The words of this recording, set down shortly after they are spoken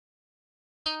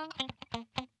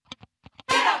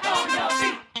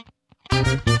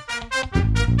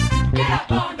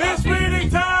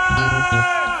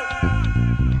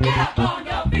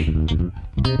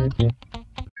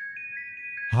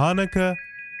Hannukah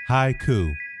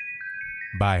Haiku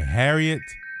by Harriet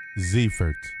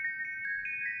Ziefert.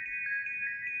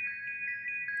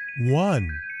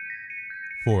 1.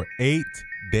 For 8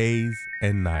 days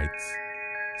and nights,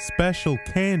 special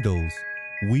candles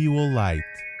we will light.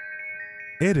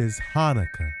 It is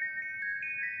Hannukah.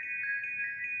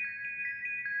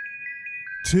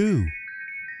 2.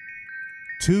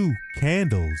 2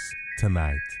 candles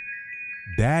tonight.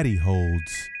 Daddy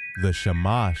holds the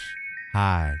shamash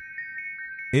high.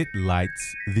 It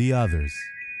lights the others.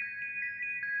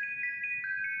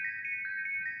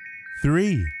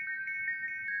 3.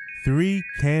 3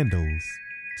 candles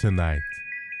tonight.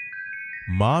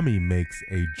 Mommy makes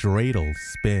a dreidel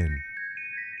spin.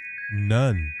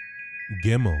 Nun,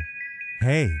 gimel,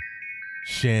 hey,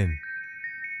 shin.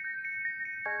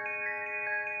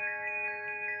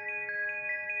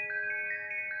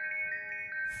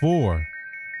 4.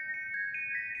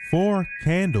 4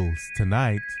 candles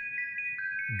tonight.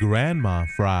 Grandma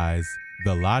fries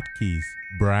the latkes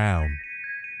brown.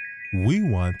 We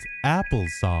want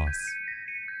applesauce.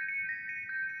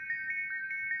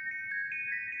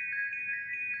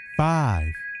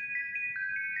 5.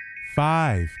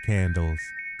 5 candles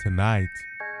tonight.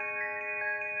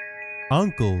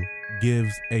 Uncle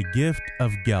gives a gift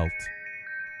of gelt.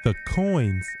 The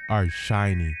coins are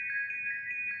shiny.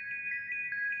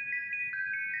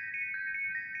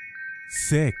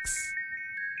 6.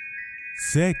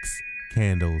 6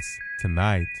 candles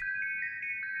tonight.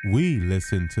 We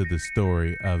listen to the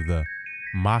story of the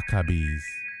Maccabees.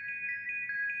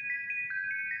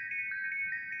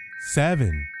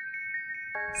 7.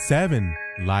 7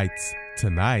 lights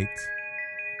tonight.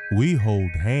 We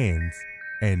hold hands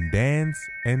and dance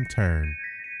and turn.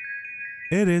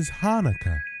 It is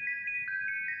Hannukah.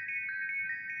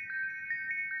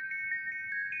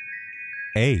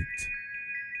 8.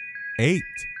 8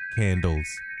 candles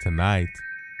tonight.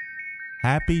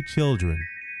 Happy children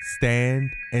stand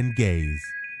and gaze.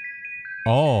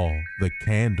 All the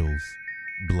candles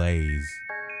blaze.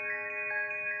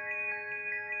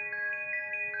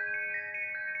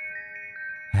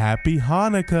 Happy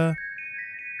Hannukah!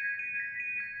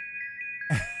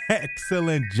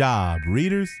 Excellent job,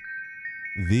 readers.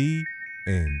 The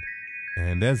end.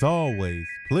 And as always,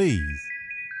 please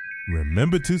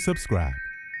remember to subscribe.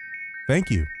 Thank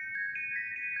you.